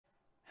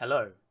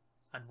Hello,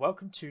 and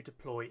welcome to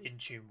Deploy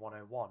Intune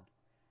 101,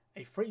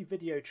 a free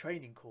video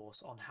training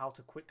course on how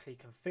to quickly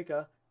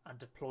configure and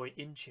deploy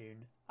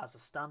Intune as a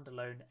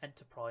standalone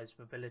enterprise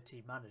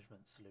mobility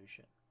management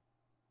solution.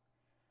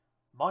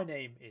 My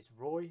name is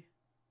Roy,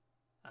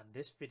 and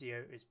this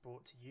video is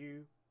brought to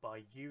you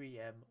by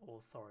UEM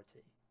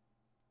Authority.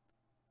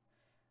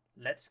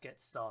 Let's get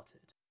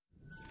started.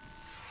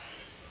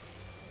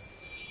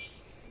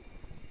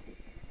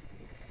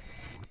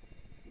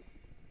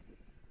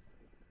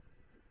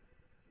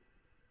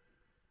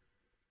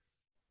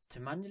 To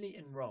manually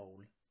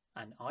enroll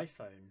an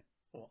iPhone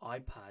or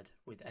iPad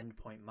with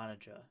Endpoint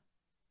Manager,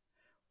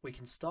 we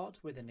can start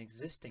with an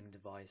existing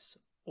device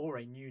or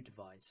a new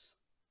device.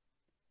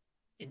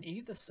 In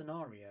either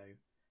scenario,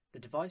 the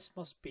device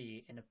must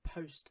be in a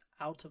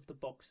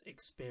post-out-of-the-box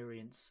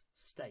experience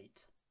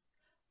state,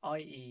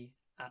 i.e.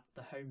 at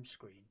the home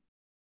screen.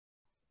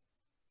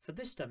 For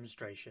this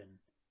demonstration,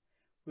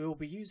 we will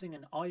be using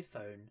an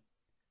iPhone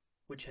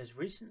which has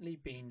recently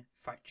been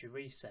factory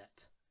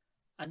reset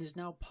and is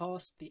now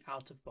past the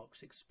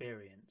out-of-box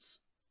experience.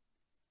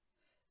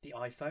 The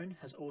iPhone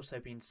has also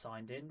been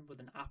signed in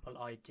with an Apple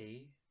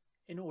ID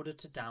in order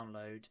to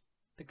download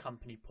the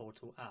company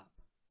portal app.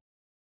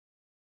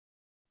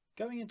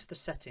 Going into the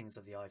settings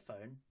of the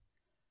iPhone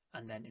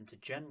and then into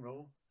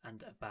General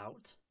and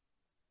About,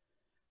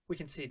 we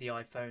can see the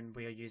iPhone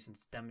we are using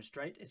to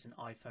demonstrate is an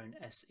iPhone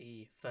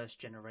SE first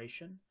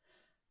generation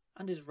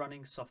and is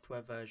running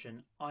software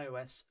version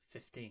iOS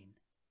 15.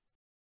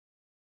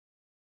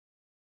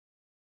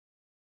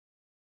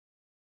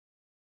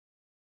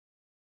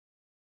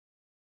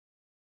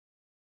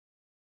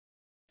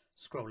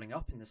 Scrolling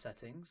up in the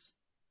settings,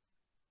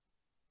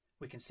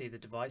 we can see the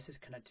device is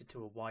connected to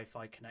a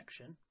Wi-Fi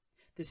connection.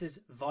 This is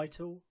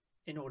vital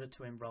in order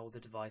to enroll the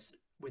device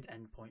with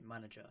Endpoint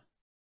Manager.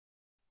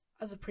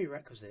 As a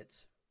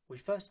prerequisite, we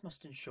first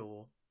must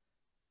ensure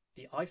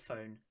the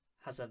iPhone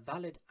has a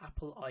valid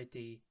Apple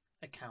ID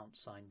account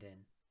signed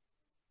in,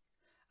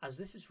 as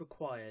this is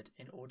required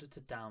in order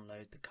to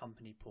download the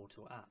company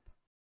portal app.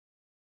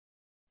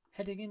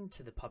 Heading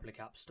into the public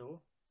App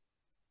Store,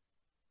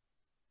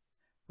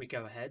 we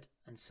go ahead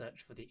and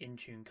search for the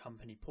Intune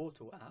Company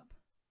Portal app.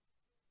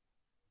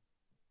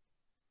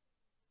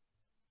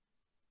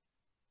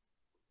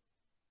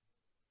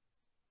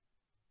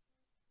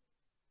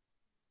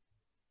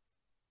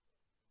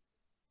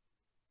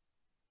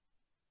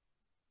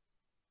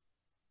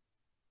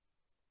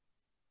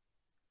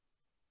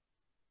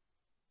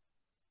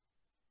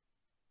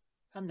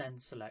 And then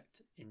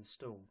select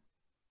Install.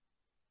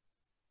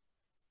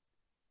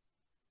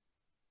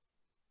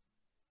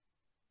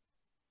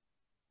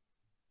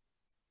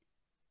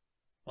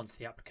 Once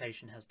the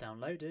application has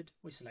downloaded,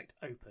 we select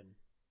Open.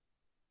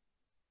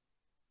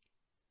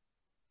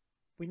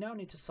 We now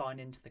need to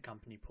sign into the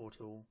company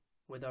portal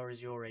with our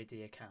Azure AD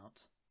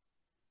account.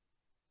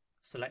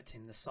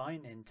 Selecting the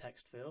Sign In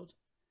text field,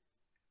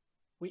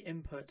 we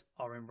input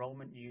our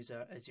enrolment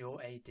user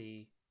Azure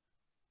AD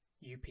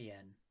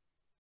UPN.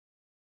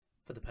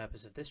 For the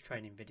purpose of this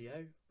training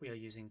video, we are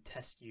using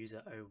test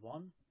user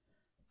 01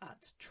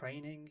 at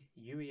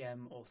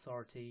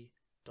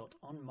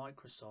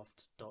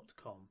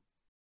traininguemauthority.onmicrosoft.com.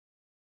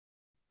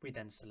 We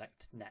then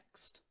select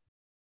Next.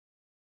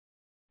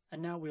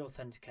 And now we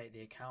authenticate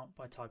the account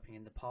by typing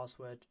in the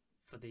password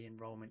for the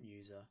enrolment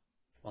user.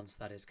 Once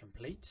that is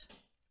complete,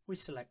 we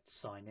select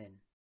Sign In.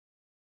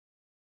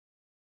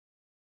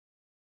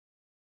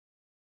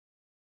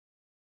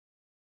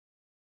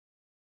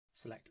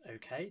 Select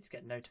OK to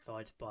get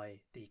notified by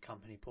the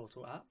company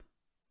portal app.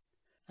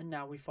 And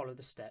now we follow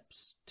the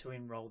steps to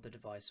enroll the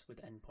device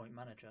with Endpoint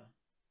Manager.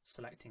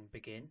 Selecting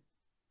Begin,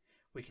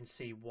 we can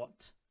see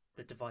what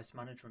the device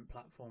management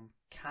platform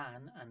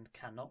can and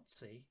cannot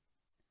see.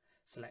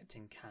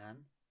 Selecting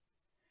Can,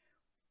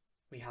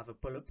 we have a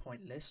bullet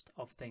point list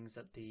of things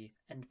that the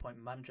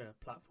Endpoint Manager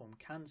platform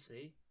can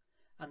see,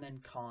 and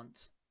then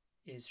Can't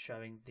is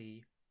showing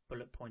the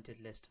bullet pointed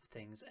list of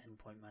things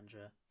Endpoint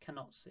Manager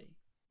cannot see.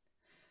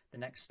 The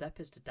next step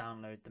is to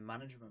download the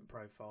management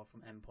profile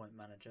from Endpoint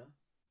Manager.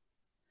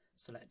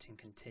 Selecting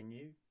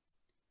Continue.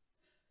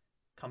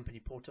 Company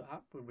Portal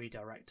app will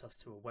redirect us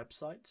to a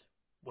website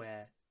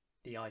where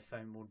the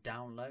iPhone will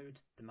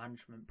download the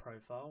management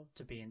profile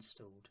to be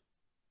installed.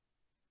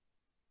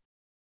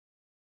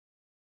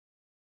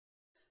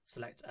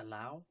 Select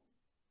Allow.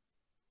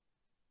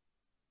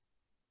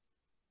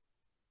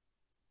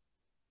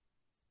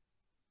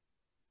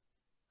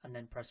 And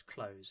then press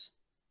Close.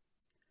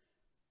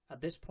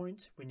 At this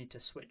point, we need to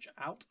switch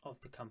out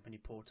of the company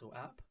portal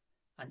app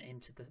and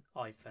into the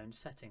iPhone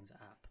settings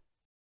app.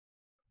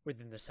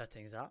 Within the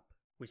settings app,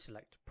 we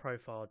select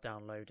Profile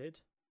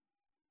Downloaded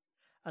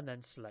and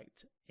then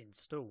select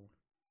Install.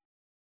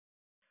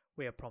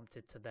 We are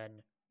prompted to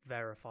then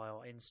verify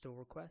our install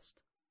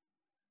request.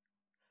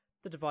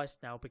 The device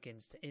now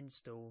begins to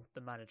install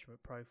the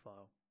management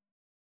profile.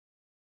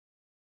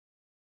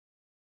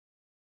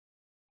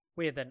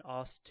 We are then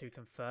asked to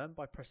confirm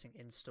by pressing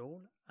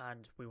Install,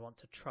 and we want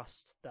to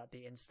trust that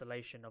the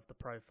installation of the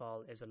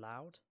profile is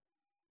allowed.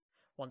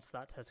 Once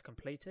that has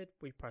completed,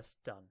 we press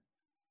Done.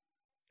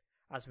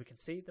 As we can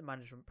see, the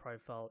management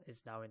profile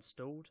is now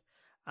installed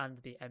and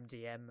the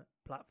MDM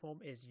platform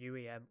is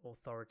UEM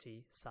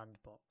Authority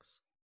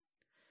Sandbox.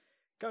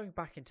 Going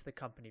back into the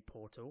company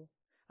portal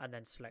and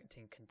then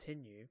selecting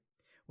Continue,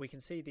 we can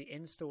see the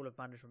install of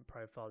management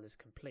profile is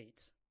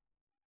complete.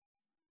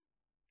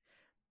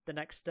 The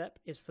next step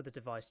is for the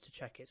device to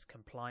check its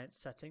compliance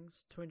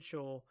settings to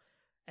ensure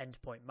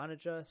Endpoint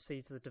Manager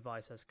sees the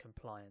device as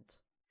compliant.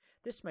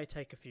 This may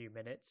take a few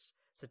minutes,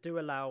 so do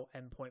allow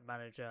Endpoint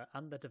Manager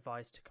and the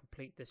device to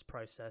complete this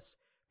process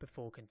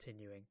before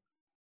continuing.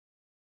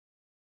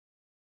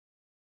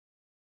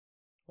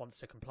 Once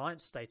the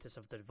compliance status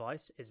of the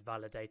device is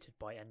validated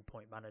by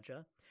Endpoint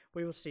Manager,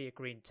 we will see a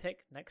green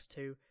tick next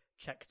to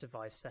Check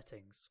Device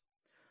Settings.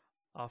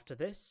 After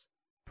this,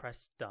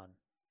 press Done.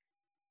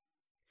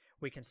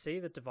 We can see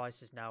the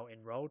device is now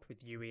enrolled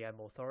with UEM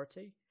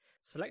Authority.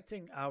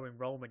 Selecting our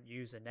enrolment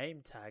user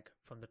name tag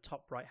from the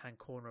top right hand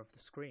corner of the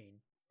screen,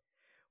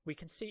 we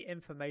can see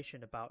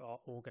information about our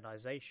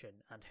organization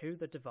and who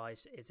the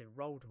device is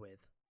enrolled with.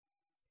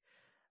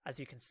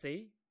 As you can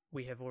see,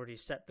 we have already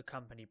set the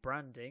company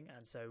branding,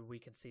 and so we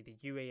can see the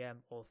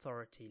UEM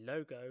Authority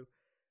logo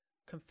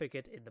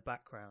configured in the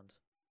background.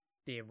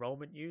 The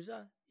enrolment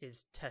user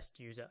is Test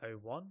User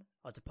 01,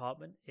 our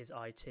department is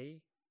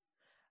IT,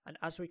 and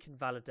as we can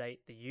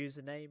validate the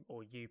username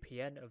or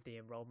UPN of the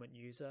enrolment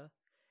user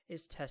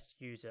is Test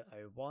User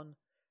 01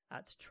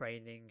 at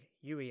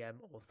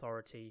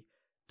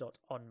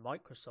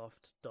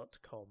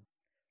traininguemauthority.onmicrosoft.com.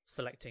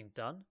 Selecting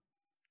Done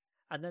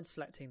and then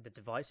selecting the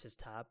Devices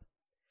tab,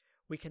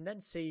 we can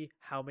then see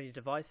how many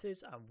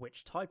devices and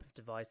which type of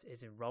device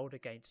is enrolled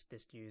against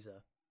this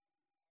user.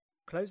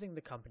 Closing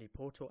the company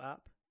portal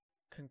app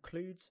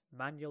concludes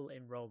manual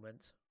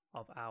enrolment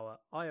of our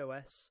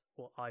iOS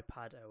or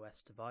iPad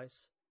OS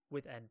device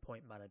with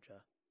Endpoint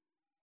Manager.